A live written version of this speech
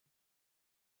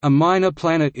A minor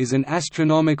planet is an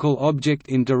astronomical object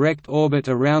in direct orbit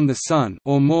around the Sun,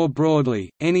 or more broadly,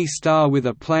 any star with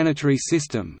a planetary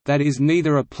system that is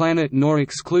neither a planet nor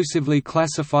exclusively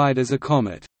classified as a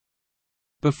comet.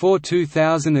 Before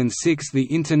 2006, the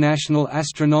International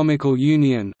Astronomical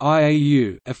Union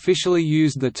 (IAU) officially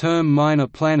used the term minor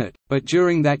planet, but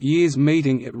during that year's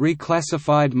meeting it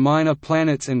reclassified minor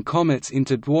planets and comets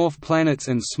into dwarf planets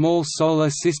and small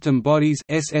solar system bodies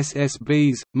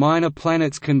 (SSSBs). Minor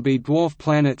planets can be dwarf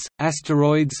planets,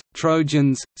 asteroids,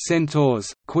 trojans,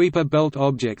 centaurs, Kuiper belt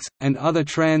objects, and other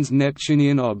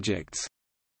trans-Neptunian objects.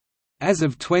 As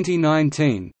of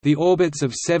 2019, the orbits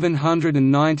of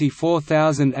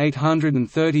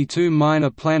 794,832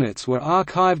 minor planets were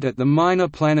archived at the Minor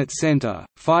Planet Center,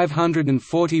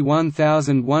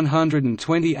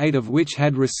 541,128 of which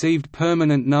had received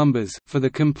permanent numbers. For the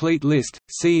complete list,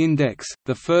 see Index.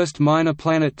 The first minor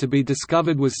planet to be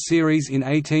discovered was Ceres in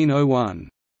 1801.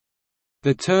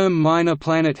 The term minor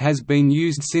planet has been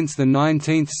used since the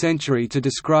 19th century to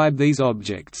describe these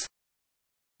objects.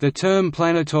 The term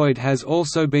planetoid has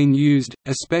also been used,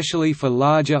 especially for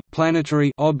larger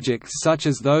planetary objects such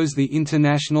as those the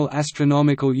International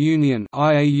Astronomical Union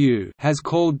 (IAU) has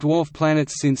called dwarf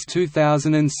planets since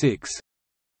 2006.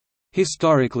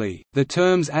 Historically, the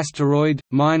terms asteroid,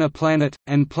 minor planet,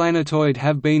 and planetoid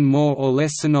have been more or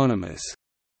less synonymous.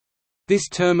 This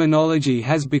terminology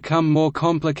has become more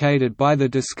complicated by the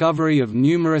discovery of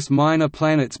numerous minor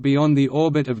planets beyond the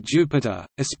orbit of Jupiter,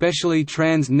 especially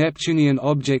trans-Neptunian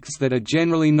objects that are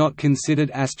generally not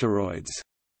considered asteroids.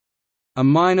 A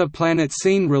minor planet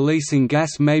seen releasing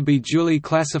gas may be duly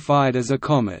classified as a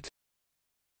comet.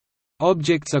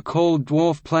 Objects are called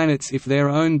dwarf planets if their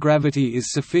own gravity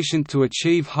is sufficient to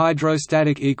achieve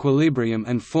hydrostatic equilibrium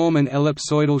and form an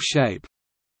ellipsoidal shape.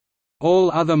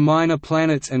 All other minor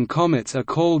planets and comets are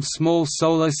called small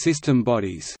solar system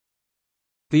bodies.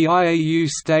 The IAU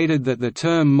stated that the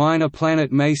term minor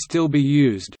planet may still be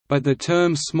used, but the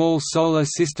term small solar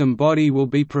system body will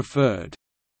be preferred.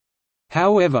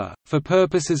 However, for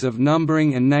purposes of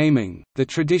numbering and naming, the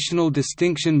traditional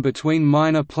distinction between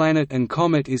minor planet and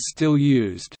comet is still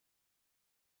used.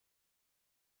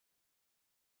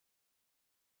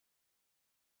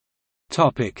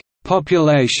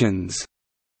 Populations.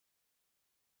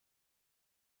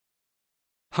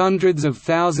 Hundreds of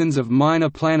thousands of minor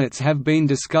planets have been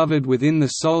discovered within the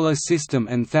Solar System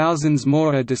and thousands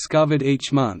more are discovered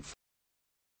each month.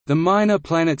 The Minor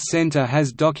Planet Center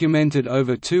has documented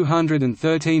over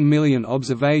 213 million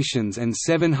observations and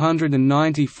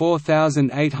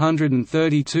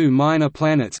 794,832 minor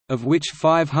planets, of which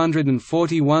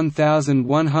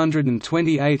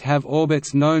 541,128 have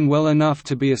orbits known well enough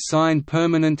to be assigned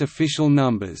permanent official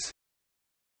numbers.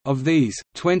 Of these,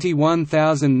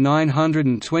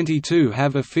 21,922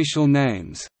 have official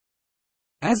names.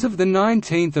 As of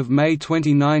 19 May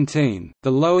 2019,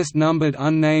 the lowest numbered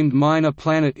unnamed minor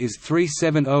planet is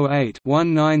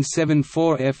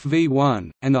 3708-1974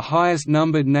 FV1, and the highest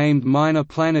numbered named minor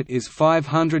planet is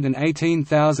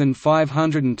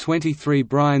 518,523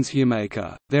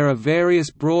 Bryanshumaker. There are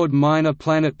various broad minor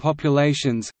planet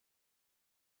populations.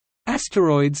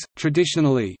 Asteroids.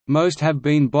 Traditionally, most have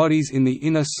been bodies in the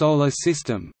inner Solar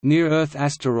System, near-Earth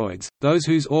asteroids, those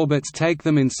whose orbits take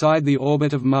them inside the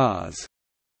orbit of Mars.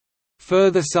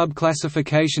 Further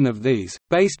subclassification of these,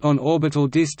 based on orbital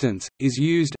distance, is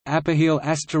used. Apoheal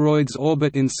asteroids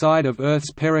orbit inside of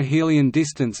Earth's perihelion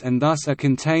distance and thus are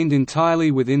contained entirely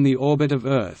within the orbit of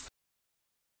Earth.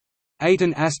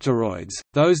 Aten asteroids,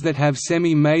 those that have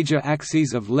semi-major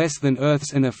axes of less than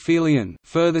Earth's and aphelion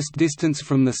furthest distance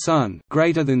from the Sun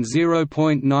greater than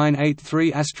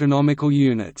 0.983 astronomical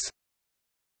units.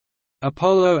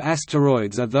 Apollo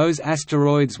asteroids are those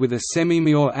asteroids with a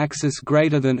semi-major axis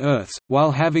greater than Earth's,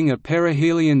 while having a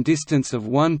perihelion distance of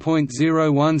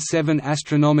 1.017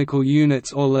 astronomical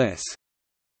units or less.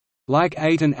 Like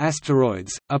Aten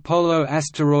asteroids, Apollo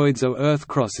asteroids are Earth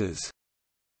crosses.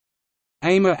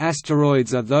 AMA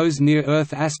asteroids are those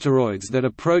near-Earth asteroids that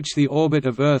approach the orbit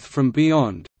of Earth from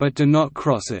beyond, but do not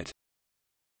cross it.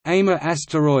 AMA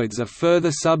asteroids are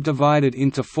further subdivided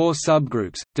into 4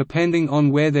 subgroups, depending on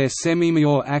where their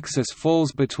semi-major axis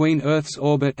falls between Earth's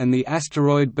orbit and the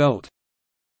asteroid belt.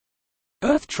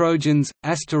 Earth Trojans –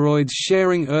 asteroids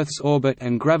sharing Earth's orbit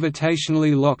and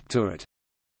gravitationally locked to it.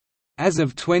 As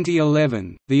of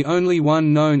 2011, the only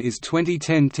one known is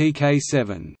 2010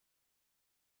 TK7.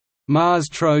 Mars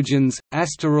Trojans –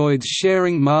 asteroids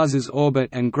sharing Mars's orbit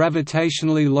and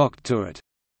gravitationally locked to it.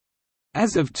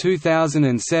 As of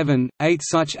 2007, 8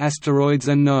 such asteroids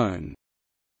are known.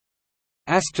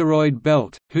 Asteroid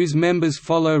belt, whose members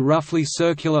follow roughly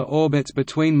circular orbits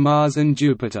between Mars and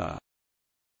Jupiter.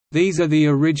 These are the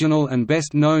original and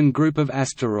best-known group of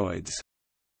asteroids.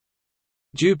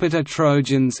 Jupiter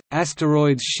Trojans,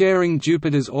 asteroids sharing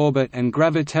Jupiter's orbit and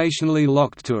gravitationally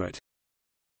locked to it.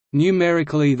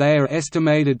 Numerically they are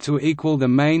estimated to equal the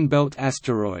main belt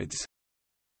asteroids.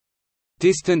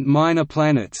 Distant minor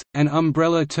planets, an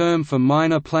umbrella term for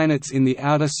minor planets in the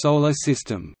outer solar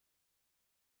system.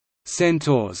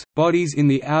 Centaurs, bodies in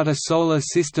the outer solar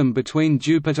system between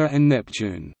Jupiter and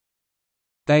Neptune.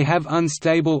 They have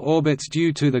unstable orbits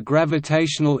due to the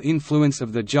gravitational influence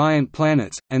of the giant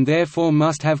planets, and therefore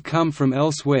must have come from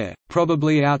elsewhere,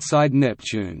 probably outside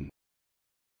Neptune.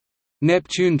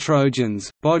 Neptune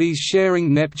Trojans, bodies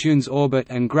sharing Neptune's orbit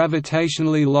and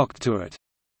gravitationally locked to it.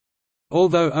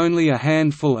 Although only a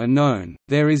handful are known,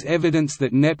 there is evidence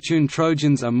that Neptune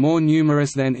Trojans are more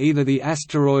numerous than either the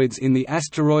asteroids in the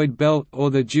asteroid belt or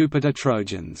the Jupiter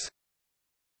Trojans.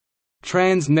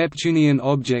 Trans-Neptunian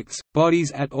objects,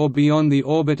 bodies at or beyond the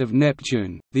orbit of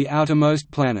Neptune, the outermost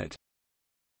planet.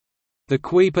 The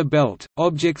Kuiper belt,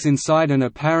 objects inside an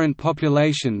apparent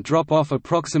population drop off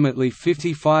approximately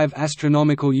 55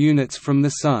 astronomical units from the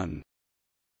Sun.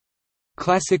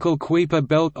 Classical Kuiper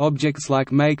belt objects like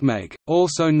Makemake,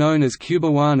 also known as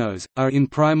cubewanos, are in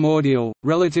primordial,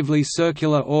 relatively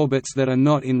circular orbits that are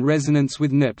not in resonance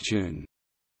with Neptune.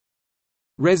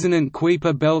 Resonant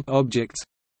Kuiper belt objects.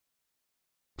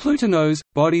 Plutonos,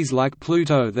 bodies like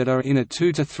Pluto that are in a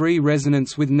 2 to 3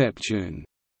 resonance with Neptune.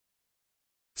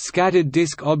 Scattered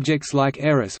disk objects like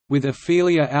Eris, with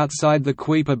aphelia outside the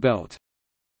Kuiper belt.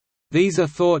 These are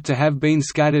thought to have been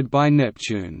scattered by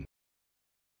Neptune.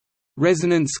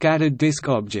 Resonant scattered disk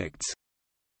objects.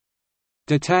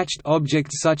 Detached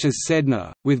objects such as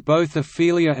Sedna, with both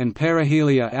aphelia and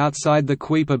perihelia outside the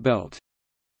Kuiper belt.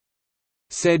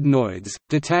 Sednoids,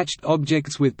 detached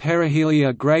objects with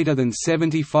perihelia greater than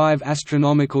 75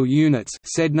 astronomical units.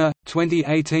 Sedna,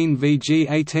 2018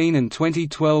 VG18 and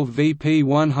 2012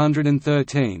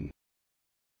 VP113.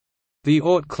 The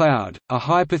Oort cloud, a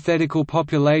hypothetical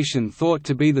population thought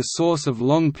to be the source of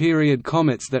long-period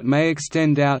comets that may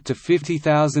extend out to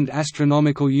 50,000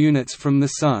 astronomical units from the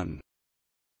Sun.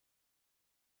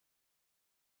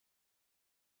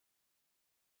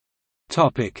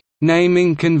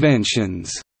 Naming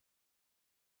conventions.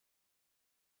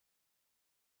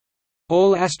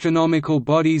 All astronomical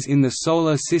bodies in the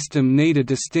Solar System need a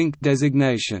distinct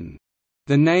designation.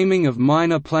 The naming of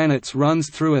minor planets runs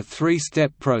through a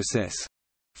three-step process.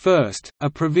 First,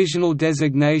 a provisional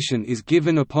designation is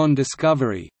given upon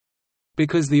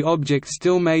discovery—because the object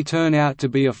still may turn out to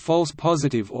be a false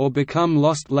positive or become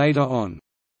lost later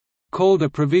on—called a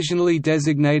provisionally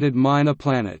designated minor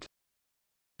planet.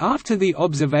 After the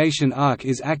observation arc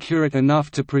is accurate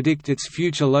enough to predict its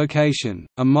future location,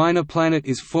 a minor planet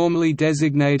is formally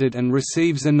designated and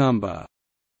receives a number.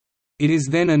 It is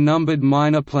then a numbered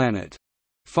minor planet.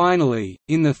 Finally,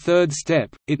 in the third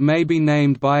step, it may be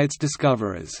named by its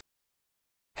discoverers.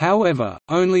 However,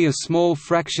 only a small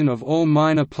fraction of all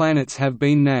minor planets have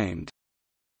been named.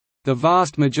 The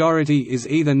vast majority is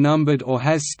either numbered or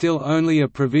has still only a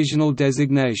provisional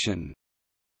designation.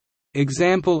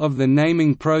 Example of the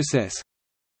naming process: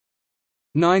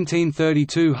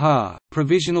 1932 Ha,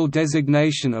 provisional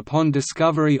designation upon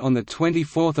discovery on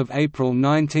 24 April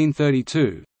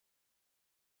 1932.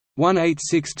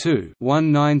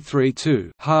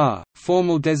 1862-1932 Ha,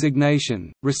 formal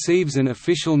designation, receives an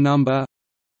official number.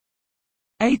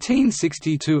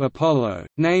 1862 Apollo,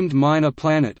 named minor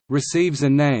planet, receives a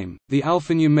name, the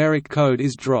alphanumeric code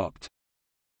is dropped.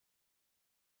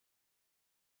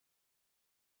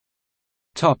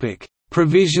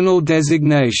 Provisional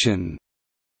designation.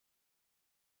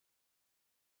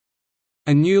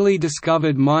 A newly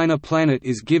discovered minor planet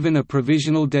is given a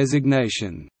provisional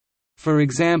designation. For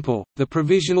example, the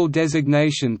provisional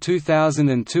designation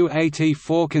 2002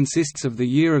 AT4 consists of the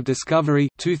year of discovery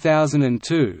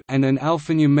 2002 and an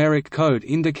alphanumeric code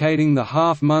indicating the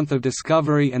half-month of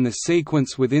discovery and the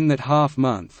sequence within that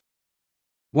half-month.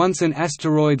 Once an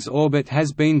asteroid's orbit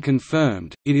has been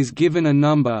confirmed, it is given a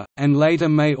number, and later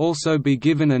may also be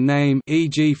given a name,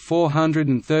 e.g.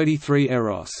 433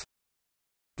 Eros.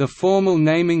 The formal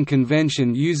naming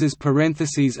convention uses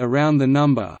parentheses around the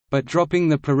number, but dropping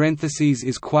the parentheses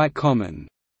is quite common.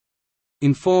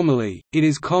 Informally, it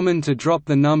is common to drop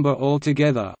the number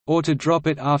altogether, or to drop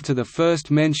it after the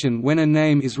first mention when a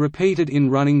name is repeated in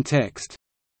running text.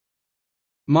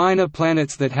 Minor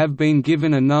planets that have been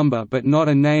given a number but not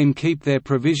a name keep their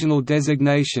provisional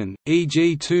designation,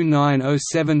 e.g.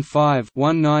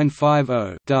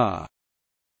 29075-1950 dar.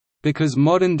 Because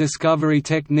modern discovery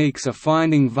techniques are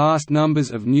finding vast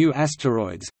numbers of new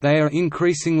asteroids, they are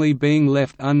increasingly being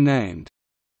left unnamed.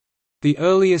 The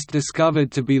earliest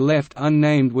discovered to be left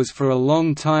unnamed was for a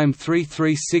long time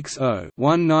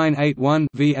 3360-1981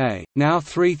 VA, now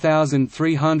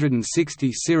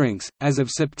 3360 Syrinx. As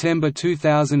of September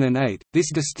 2008,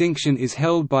 this distinction is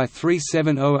held by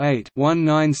 3708-1974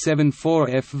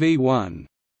 FV1.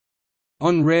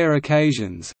 On rare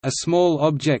occasions, a small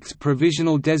object's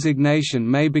provisional designation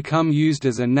may become used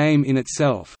as a name in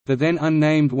itself. The then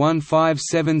unnamed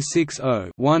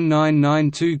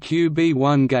 15760-1992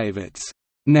 QB1 gave its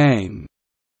name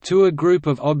to a group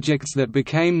of objects that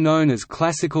became known as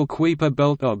classical Kuiper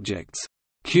belt objects,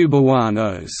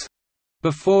 cubawanos,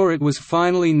 before it was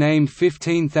finally named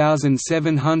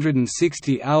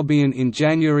 15760 Albion in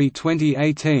January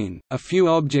 2018. A few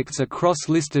objects are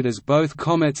cross-listed as both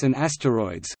comets and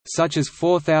asteroids, such as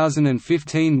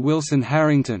 4015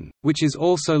 Wilson-Harrington, which is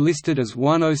also listed as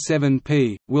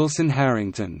 107P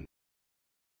Wilson-Harrington.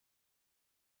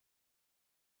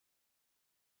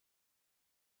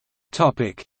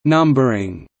 Topic: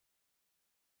 Numbering.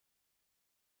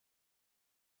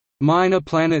 Minor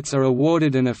planets are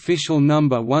awarded an official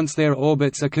number once their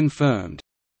orbits are confirmed.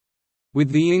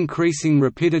 With the increasing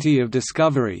rapidity of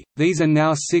discovery, these are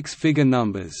now six-figure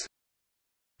numbers.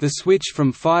 The switch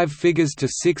from 5 figures to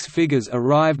 6 figures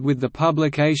arrived with the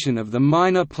publication of the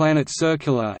Minor Planet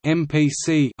Circular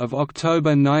 (MPC) of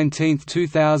October 19,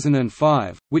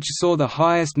 2005, which saw the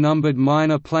highest numbered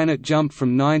minor planet jump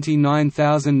from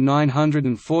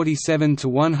 99,947 to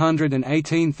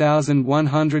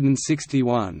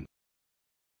 118,161.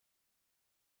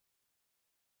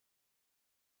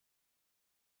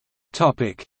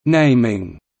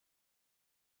 Naming.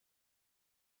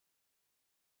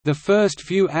 The first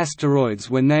few asteroids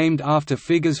were named after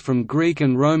figures from Greek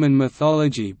and Roman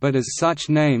mythology, but as such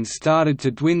names started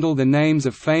to dwindle, the names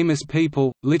of famous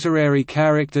people, literary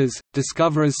characters,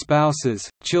 discoverers' spouses,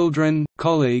 children,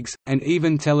 colleagues, and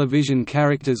even television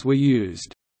characters were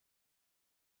used.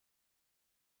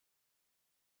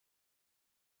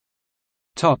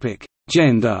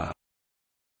 Gender.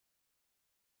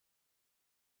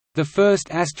 The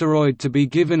first asteroid to be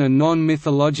given a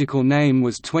non-mythological name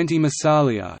was 20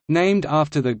 Massalia, named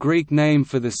after the Greek name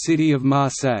for the city of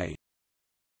Marseille.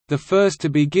 The first to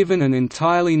be given an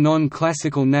entirely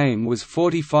non-classical name was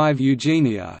 45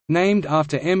 Eugenia, named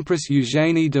after Empress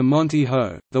Eugénie de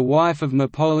Montijo, the wife of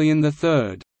Napoleon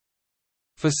III.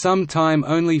 For some time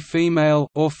only female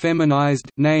or feminized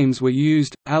names were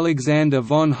used. Alexander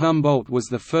von Humboldt was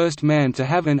the first man to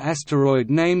have an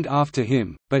asteroid named after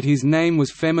him, but his name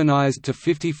was feminized to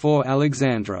 54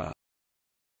 Alexandra.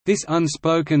 This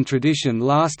unspoken tradition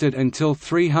lasted until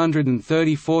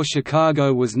 334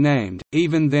 Chicago was named.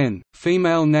 Even then,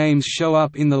 female names show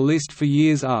up in the list for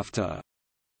years after.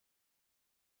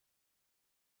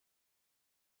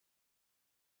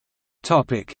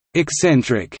 Topic: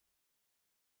 Eccentric.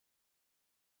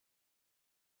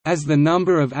 As the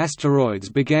number of asteroids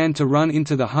began to run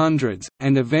into the hundreds,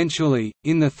 and eventually,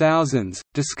 in the thousands,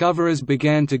 discoverers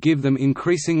began to give them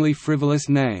increasingly frivolous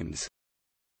names.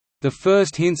 The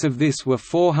first hints of this were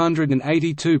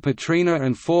 482 Petrina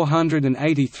and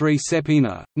 483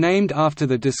 Sepina, named after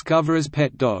the discoverers'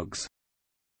 pet dogs.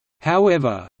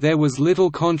 However, there was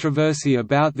little controversy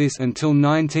about this until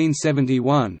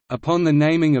 1971, upon the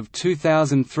naming of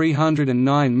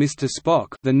 2309 Mr.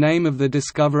 Spock, the name of the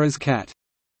discoverer's cat.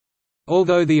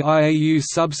 Although the IAU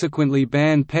subsequently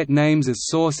banned pet names as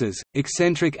sources,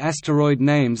 eccentric asteroid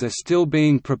names are still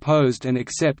being proposed and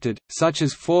accepted, such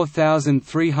as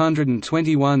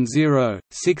 4321 Zero,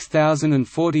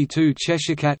 6042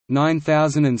 Cheshirecat,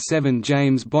 9007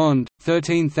 James Bond,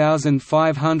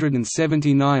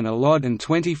 13579 Alod and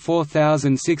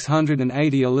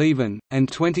 24680 Eleven, and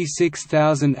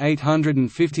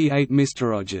 26858 Mr.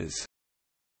 Rogers.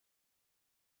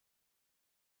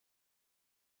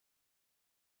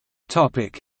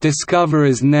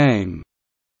 Discoverer's name.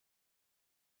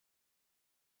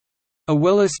 A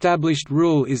well-established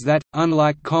rule is that,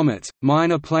 unlike comets,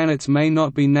 minor planets may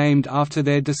not be named after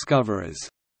their discoverers.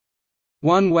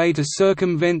 One way to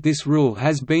circumvent this rule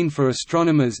has been for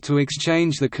astronomers to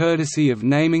exchange the courtesy of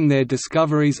naming their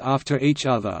discoveries after each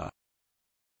other.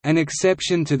 An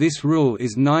exception to this rule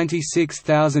is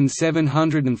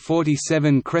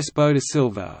 96747 Crespo da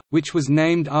Silva, which was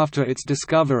named after its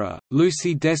discoverer,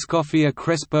 Lucy Descoffia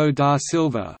Crespo da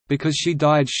Silva, because she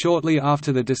died shortly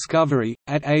after the discovery,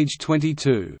 at age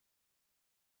 22.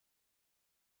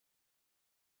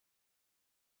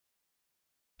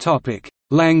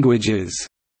 Languages.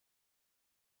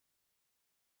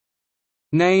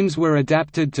 Names were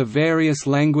adapted to various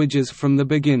languages from the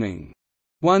beginning.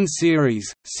 One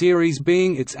Ceres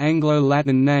being its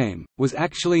Anglo-Latin name, was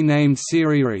actually named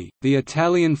Cerere, the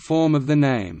Italian form of the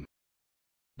name.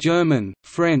 German,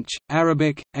 French,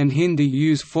 Arabic, and Hindi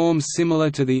use forms similar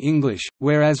to the English,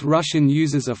 whereas Russian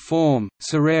uses a form,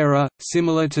 Cerera,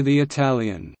 similar to the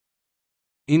Italian.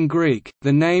 In Greek,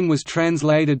 the name was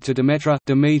translated to Demetra,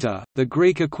 Demeter, the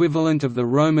Greek equivalent of the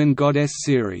Roman goddess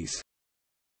Ceres.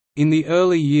 In the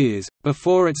early years,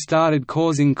 before it started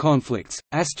causing conflicts,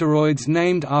 asteroids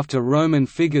named after Roman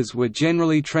figures were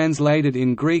generally translated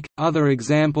in Greek. Other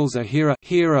examples are Hera,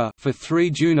 Hera for 3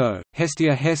 Juno,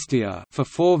 Hestia, Hestia for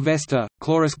 4 Vesta,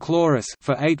 Chloris, Chloris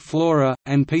for 8 Flora,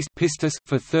 and Pistis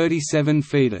for 37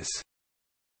 Fetus.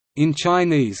 In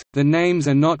Chinese, the names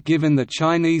are not given the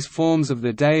Chinese forms of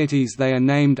the deities they are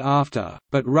named after,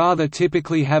 but rather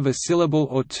typically have a syllable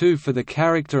or two for the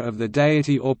character of the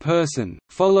deity or person,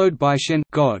 followed by shen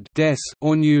god, des,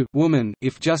 or nu woman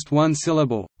if just one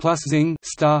syllable, plus xing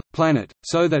star, planet,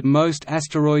 so that most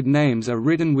asteroid names are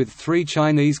written with 3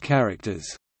 Chinese characters.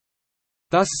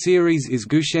 Thus Ceres is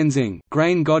Gushenzing,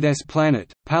 grain goddess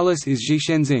planet, Pallas is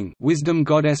Zhishenzing, wisdom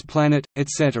goddess planet,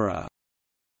 etc.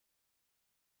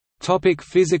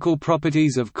 Physical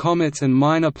properties of comets and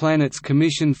minor planets.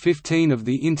 Commission 15 of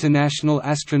the International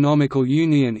Astronomical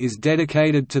Union is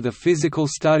dedicated to the physical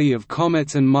study of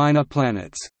comets and minor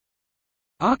planets.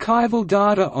 Archival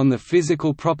data on the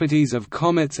physical properties of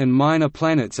comets and minor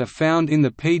planets are found in the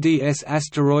PDS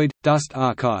Asteroid Dust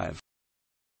Archive.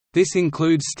 This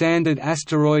includes standard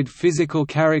asteroid physical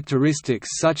characteristics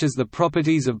such as the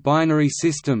properties of binary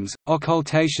systems,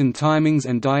 occultation timings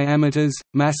and diameters,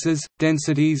 masses,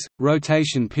 densities,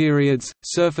 rotation periods,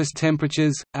 surface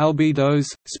temperatures, albedos,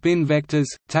 spin vectors,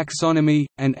 taxonomy,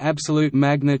 and absolute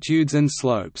magnitudes and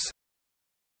slopes.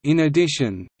 In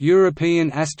addition, European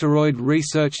Asteroid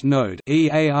Research Node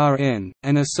 (EARN),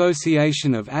 an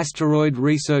association of asteroid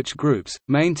research groups,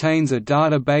 maintains a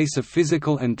database of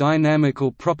physical and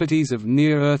dynamical properties of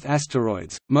near-Earth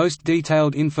asteroids. Most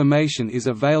detailed information is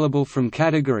available from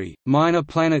category: minor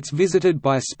planets visited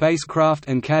by spacecraft,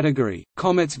 and category: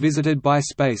 comets visited by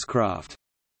spacecraft.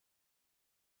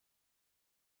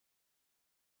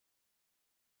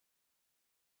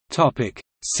 Topic: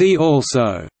 See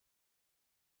also.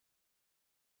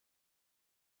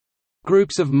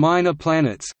 Groups of minor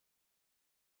planets.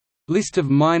 List of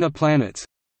minor planets.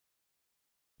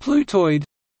 Plutoid.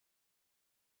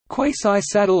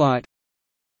 Quasi-satellite.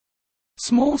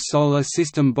 Small solar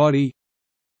system body.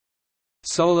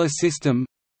 Solar system.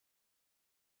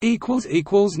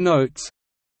 Notes